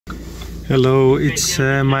Hello, it's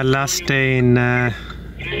my last day in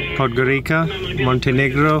Podgorica,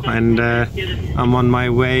 Montenegro, and I'm on my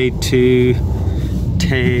way to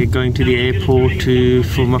going to the airport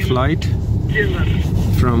for my flight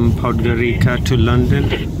from Podgorica to London.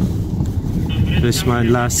 This is my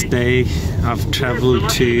last day. I've traveled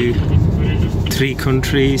to 3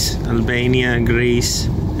 countries: Albania, Greece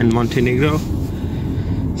and Montenegro.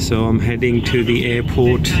 So I'm heading to the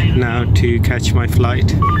airport now to catch my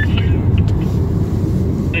flight.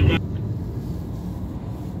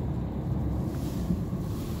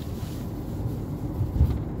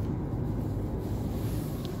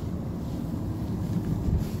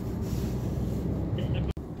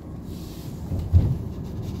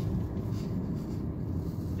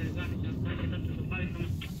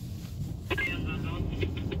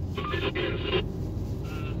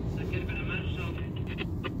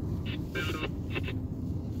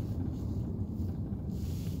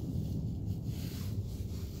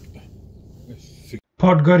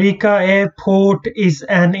 Podgorica Airport is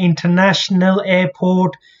an international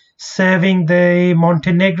airport serving the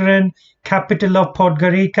Montenegrin capital of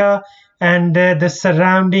Podgorica and the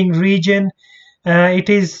surrounding region. It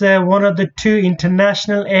is one of the 2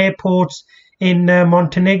 international airports in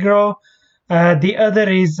Montenegro. The other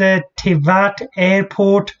is Tivat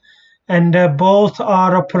Airport, and both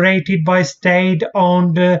are operated by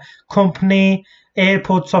state-owned company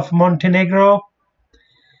Airports of Montenegro.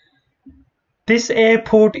 This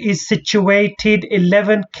airport is situated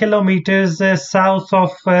 11 kilometers south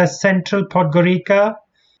of central Podgorica.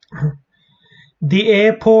 The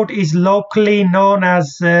airport is locally known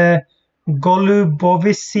as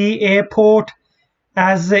Golubovci Airport,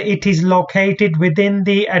 as it is located within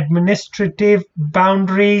the administrative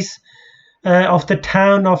boundaries of the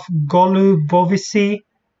town of Golubovci.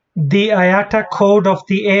 The IATA code of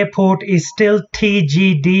the airport is still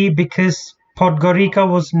TGD because Podgorica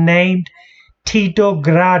was named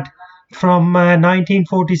Titograd from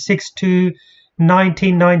 1946 to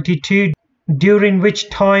 1992, during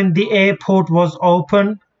which time the airport was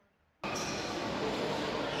open.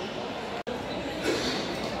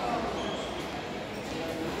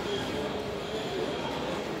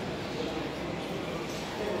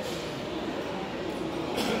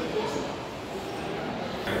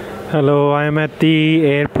 Hello, I am at the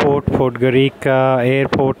airport, Podgorica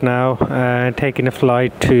Airport now, taking a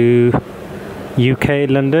flight to UK,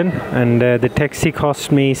 London, and the taxi cost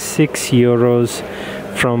me €6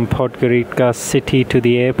 from Podgorica city to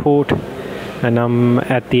the airport, and I'm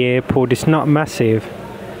at the airport. It's not massive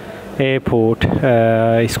airport,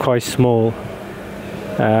 it's quite small,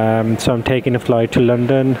 so I'm taking a flight to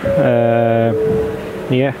London.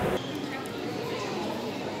 Yeah.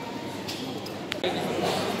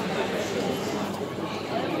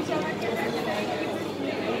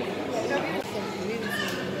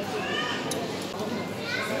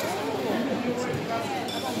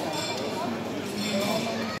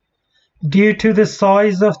 Due to the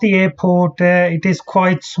size of the airport, it is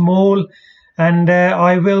quite small, and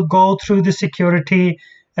I will go through the security,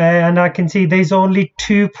 and I can see there's only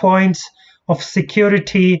 2 points of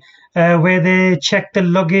security where they check the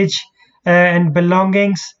luggage and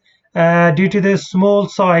belongings. Due to the small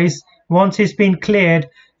size, once it's been cleared,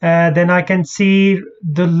 then I can see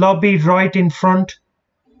the lobby right in front.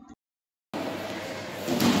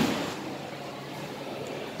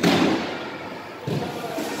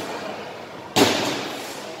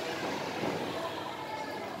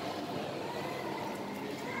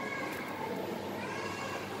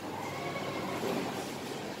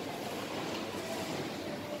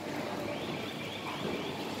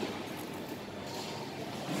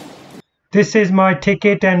 This is my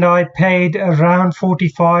ticket, and I paid around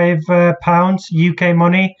 £45 UK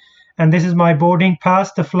money, and this is my boarding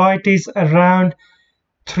pass. The flight is around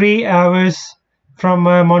 3 hours from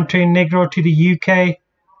Montenegro to the UK.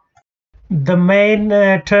 The main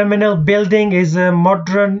terminal building is a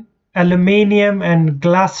modern aluminium and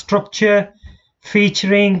glass structure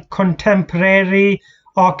featuring contemporary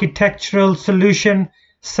architectural solution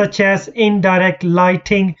such as indirect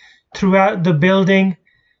lighting throughout the building.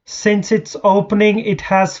 Since its opening, it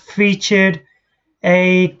has featured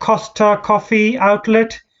a Costa coffee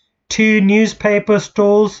outlet, 2 newspaper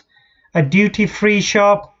stalls, a duty-free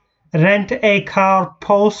shop, rent-a-car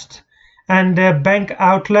post, and a bank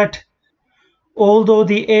outlet. Although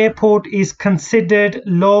the airport is considered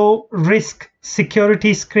low-risk,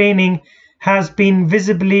 security screening has been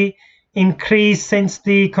visibly increased since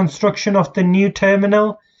the construction of the new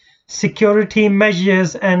terminal. Security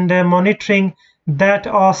measures and monitoring that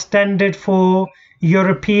are standard for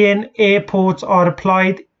European airports are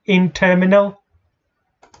applied in terminal.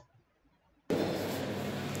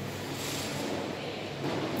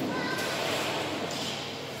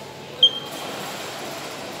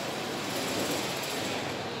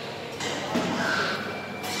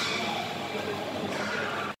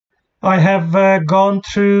 I have gone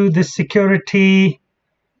through the security,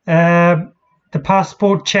 the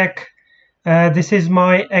passport check. This is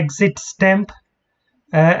my exit stamp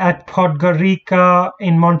at Podgorica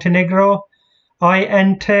in Montenegro. I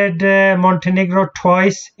entered Montenegro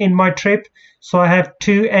twice in my trip, so I have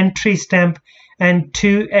 2 entry stamp and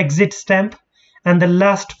 2 exit stamp, and the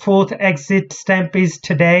last 4th exit stamp is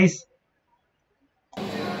today's.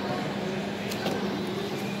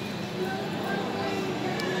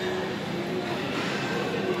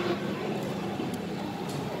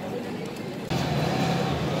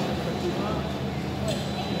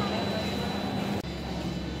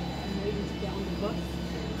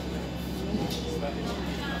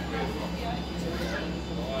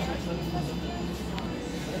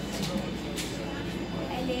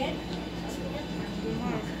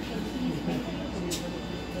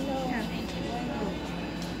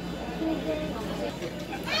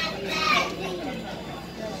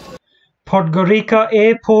 Podgorica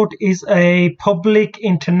Airport is a public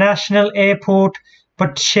international airport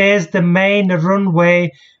but shares the main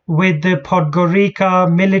runway with the Podgorica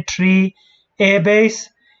military airbase.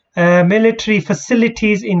 Military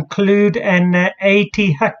facilities include an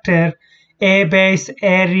 80-hectare airbase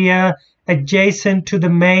area adjacent to the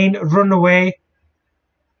main runway.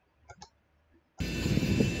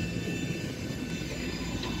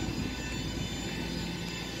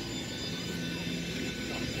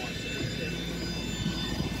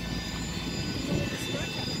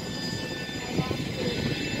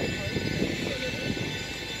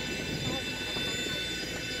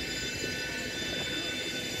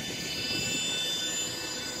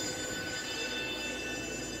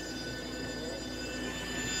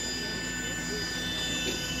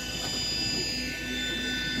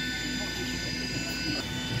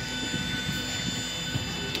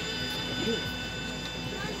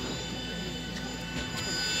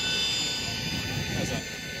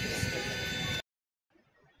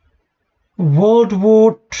 World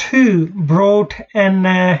War II brought an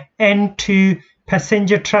end to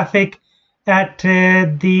passenger traffic at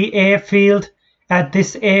the airfield at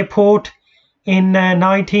this airport in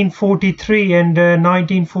 1943 and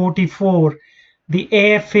 1944. The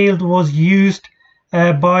airfield was used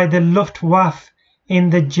by the Luftwaffe in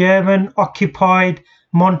the German-occupied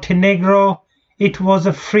Montenegro. It was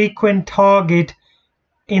a frequent target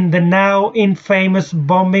in the now infamous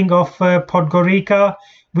bombing of Podgorica,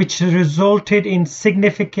 which resulted in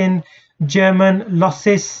significant German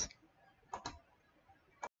losses.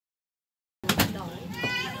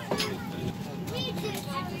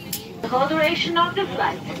 The duration of the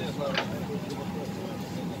flight.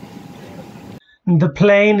 The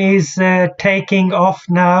plane is taking off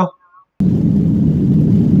now.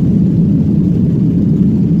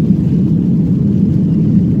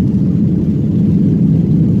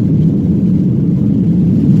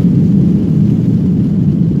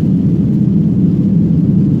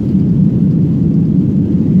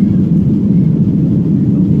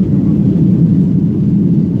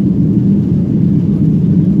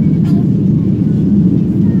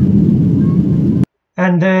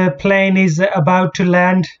 And the plane is about to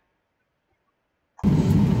land.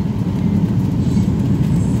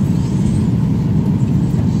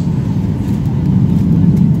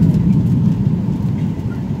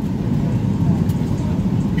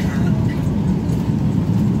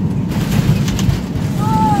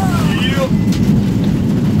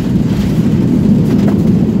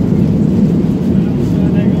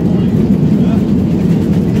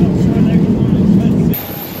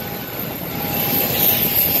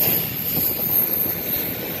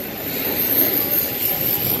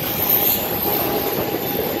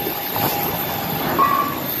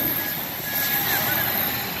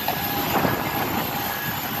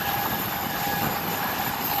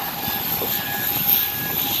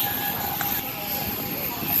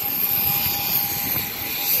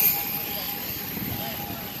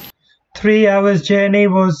 Three hours journey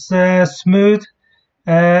was smooth,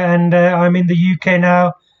 and I'm in the UK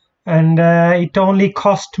now, and it only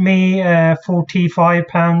cost me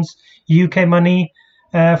 £45 UK money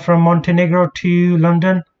from Montenegro to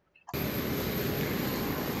London.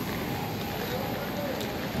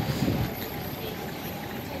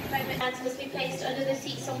 Hands must be placed under the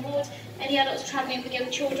seats on board. Any adults travelling with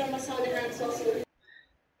young children must hold their hands also.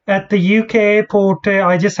 At the UK airport,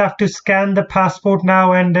 I just have to scan the passport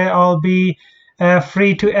now, and I'll be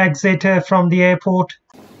free to exit from the airport.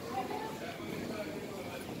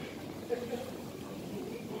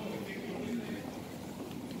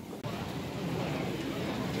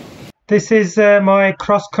 This is my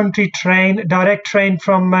cross-country train, direct train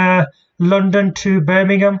from London to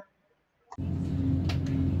Birmingham.